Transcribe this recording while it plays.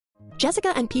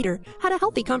Jessica and Peter had a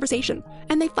healthy conversation,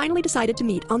 and they finally decided to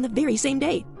meet on the very same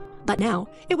day. But now,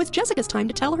 it was Jessica's time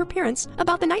to tell her parents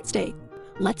about the night stay.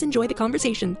 Let's enjoy the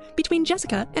conversation between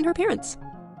Jessica and her parents.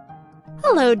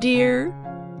 Hello, dear.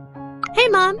 Hey,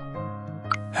 Mom.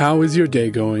 How is your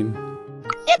day going?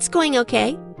 It's going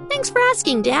okay. Thanks for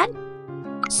asking, Dad.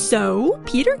 So,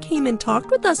 Peter came and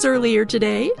talked with us earlier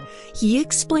today. He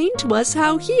explained to us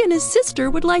how he and his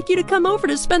sister would like you to come over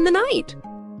to spend the night.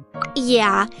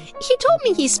 Yeah, he told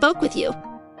me he spoke with you.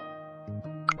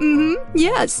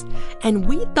 Yes. And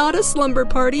we thought a slumber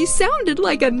party sounded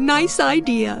like a nice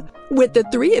idea, with the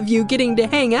three of you getting to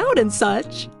hang out and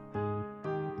such.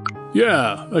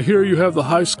 Yeah, I hear you have the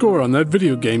high score on that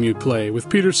video game you play with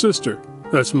Peter's sister.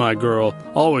 That's my girl,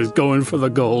 always going for the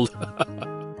gold.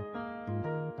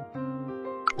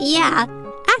 Yeah,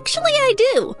 actually I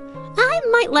do. I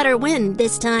might let her win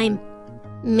this time.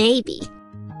 Maybe.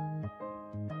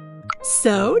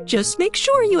 So, just make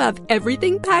sure you have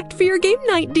everything packed for your game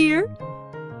night, dear.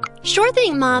 Sure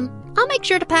thing, Mom. I'll make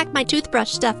sure to pack my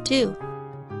toothbrush stuff, too.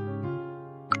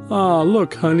 Ah,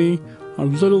 look, honey, our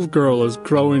little girl is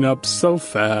growing up so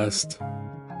fast.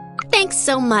 Thanks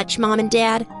so much, Mom and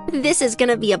Dad. This is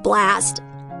gonna be a blast.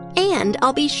 And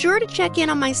I'll be sure to check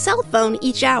in on my cell phone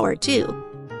each hour, too.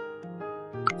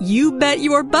 You bet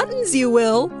your buttons you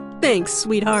will. Thanks,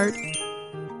 sweetheart.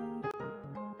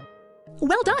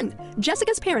 Well done!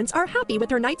 Jessica's parents are happy with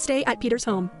her night stay at Peter's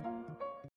home.